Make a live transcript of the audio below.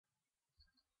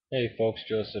Hey folks,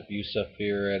 Joseph Yusuf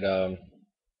here at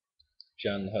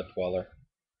JohnTheHutDweller.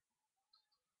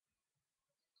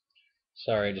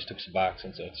 Sorry, I just took some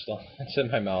boxing, so it's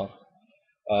in my mouth.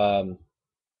 Um,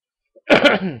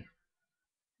 took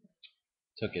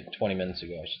it 20 minutes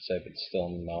ago, I should say, but it's still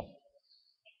in my mouth.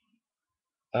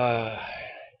 Uh,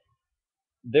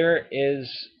 there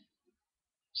is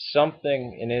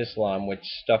something in Islam which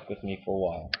stuck with me for a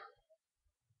while,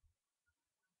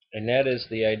 and that is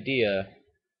the idea.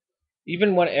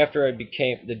 Even when after I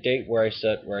became the date where I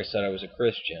said I was a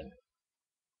Christian,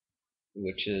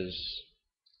 which is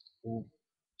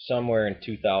somewhere in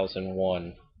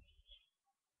 2001.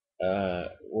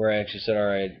 Where I actually said, all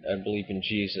right, I believe in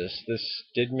Jesus. This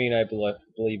didn't mean I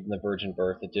believed in the virgin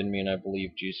birth. It didn't mean I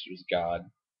believed Jesus was God,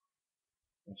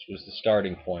 which was the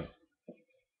starting point.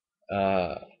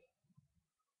 Uh,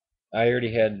 I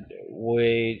already had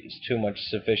way too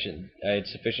much I had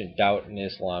sufficient doubt in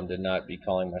Islam to not be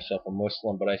calling myself a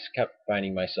Muslim, but I kept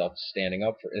finding myself standing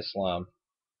up for Islam.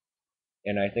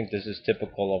 And I think this is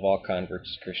typical of all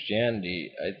converts to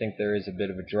Christianity. I think there is a bit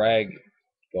of a drag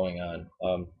going on.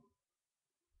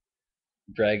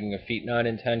 Dragging of feet, not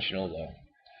intentional though.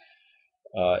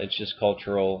 It's just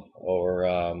cultural, or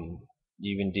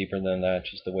even deeper than that,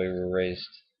 just the way we were raised.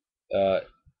 Uh,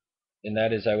 and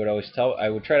that is, I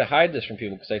would try to hide this from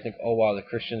people because I think, oh wow, the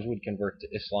Christians would convert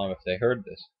to Islam if they heard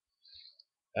this.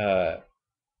 Uh,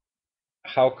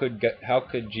 how could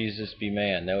Jesus be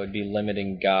man? That would be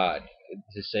limiting God.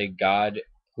 To say God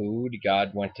pooed,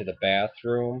 God went to the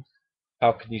bathroom.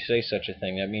 How can you say such a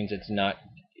thing? That means it's not,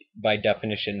 by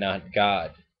definition, not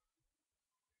God.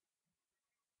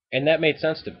 And that made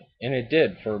sense to me, and it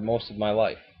did for most of my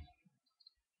life.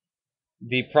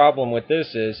 The problem with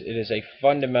this is it is a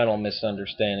fundamental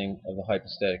misunderstanding of the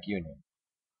hypostatic union.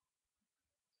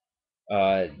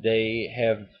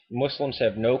 Muslims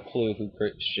have no clue who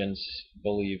Christians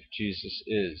believe Jesus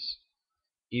is.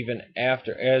 Even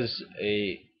after,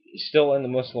 still in the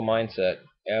Muslim mindset,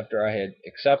 after I had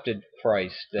accepted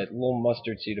Christ, that little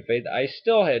mustard seed of faith, I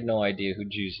still had no idea who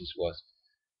Jesus was.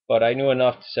 But I knew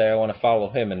enough to say I want to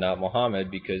follow him and not Muhammad,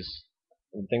 because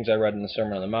the things I read in the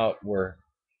Sermon on the Mount were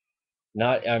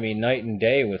not, I mean, night and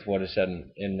day with what is said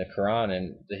in the Quran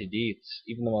and the Hadiths.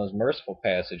 Even the most merciful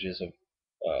passages of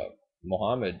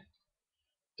Muhammad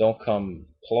don't come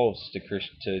close to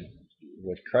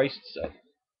what Christ said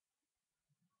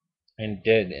and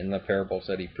did in the parables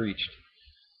that he preached.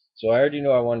 So I already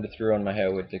knew I wanted to throw in my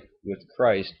head with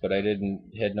Christ, but I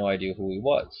had no idea who he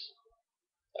was.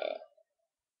 Uh,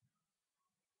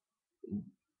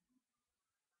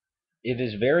 it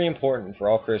is very important for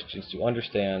all Christians to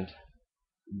understand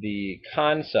the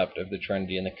concept of the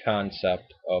Trinity and the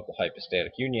concept of the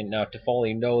hypostatic union. Now, to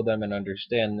fully know them and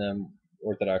understand them,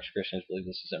 Orthodox Christians believe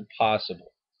this is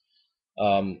impossible.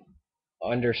 Um,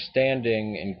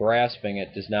 Understanding and grasping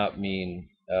it does not mean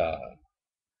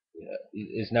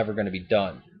is never going to be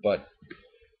done, but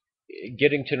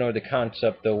getting to know the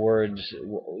concept, the words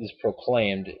is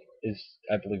proclaimed, is,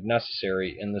 I believe,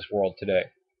 necessary in this world today.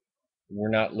 We're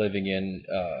not living in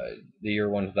the year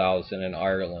 1000 in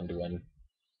Ireland when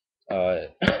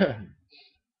there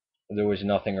was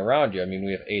nothing around you. I mean,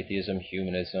 we have atheism,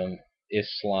 humanism,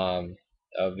 Islam,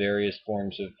 various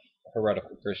forms of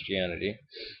heretical Christianity.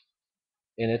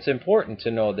 And it's important to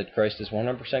know that Christ is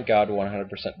 100% God, 100%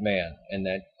 man, and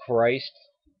that Christ,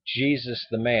 Jesus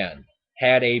the man,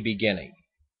 had a beginning.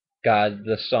 God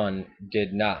the Son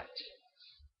did not.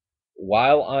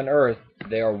 While on earth,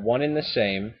 they are one and the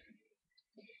same,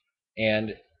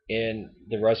 and in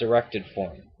the resurrected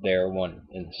form, they are one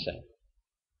and the same.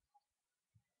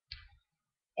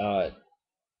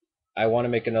 I want to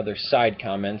make another side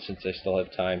comment since I still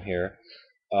have time here.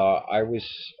 I was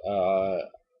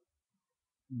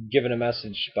given a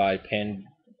message by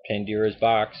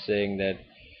pandirasbox saying that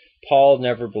Paul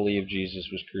never believed Jesus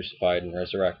was crucified and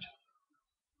resurrected.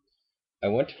 I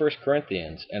went to 1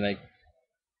 Corinthians, and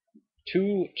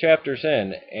 2 chapters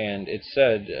in, and it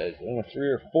said 3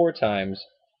 or 4 times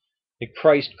that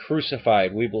Christ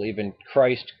crucified. We believe in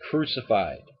Christ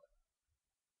crucified.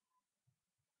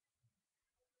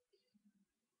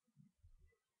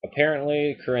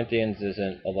 Apparently, Corinthians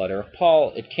isn't a letter of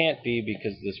Paul. It can't be,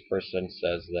 because this person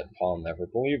says that Paul never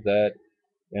believed that,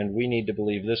 and we need to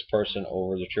believe this person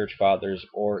over the church fathers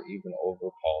or even over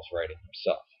Paul's writing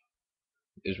himself,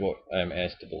 is what I'm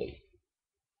asked to believe.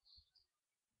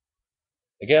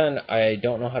 Again, I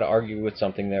don't know how to argue with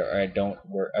something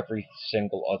where every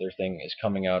single other thing is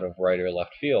coming out of right or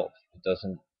left field. It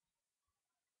doesn't.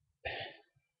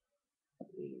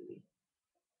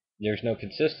 There's no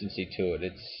consistency to it.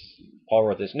 It's Paul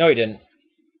wrote this. No, he didn't.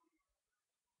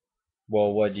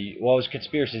 Well, what do you? Well, it was a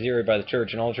conspiracy theory by the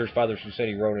church, and all the church fathers who said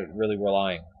he wrote it really were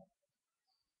lying.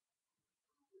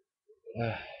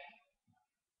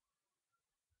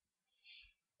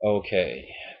 Okay,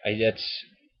 that's.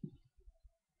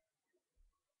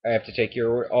 I have to take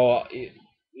your word. Oh,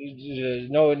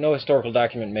 no historical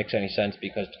document makes any sense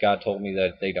because God told me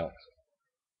that they don't.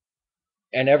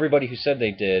 And everybody who said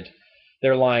they did,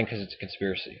 they're lying because it's a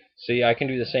conspiracy. See, I can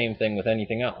do the same thing with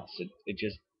anything else. It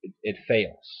just it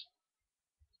fails.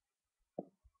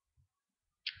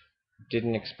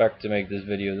 Didn't expect to make this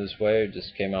video this way. It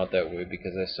just came out that way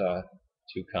because I saw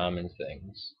two common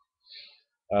things.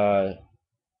 Uh,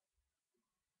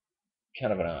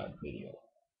 kind of an odd video.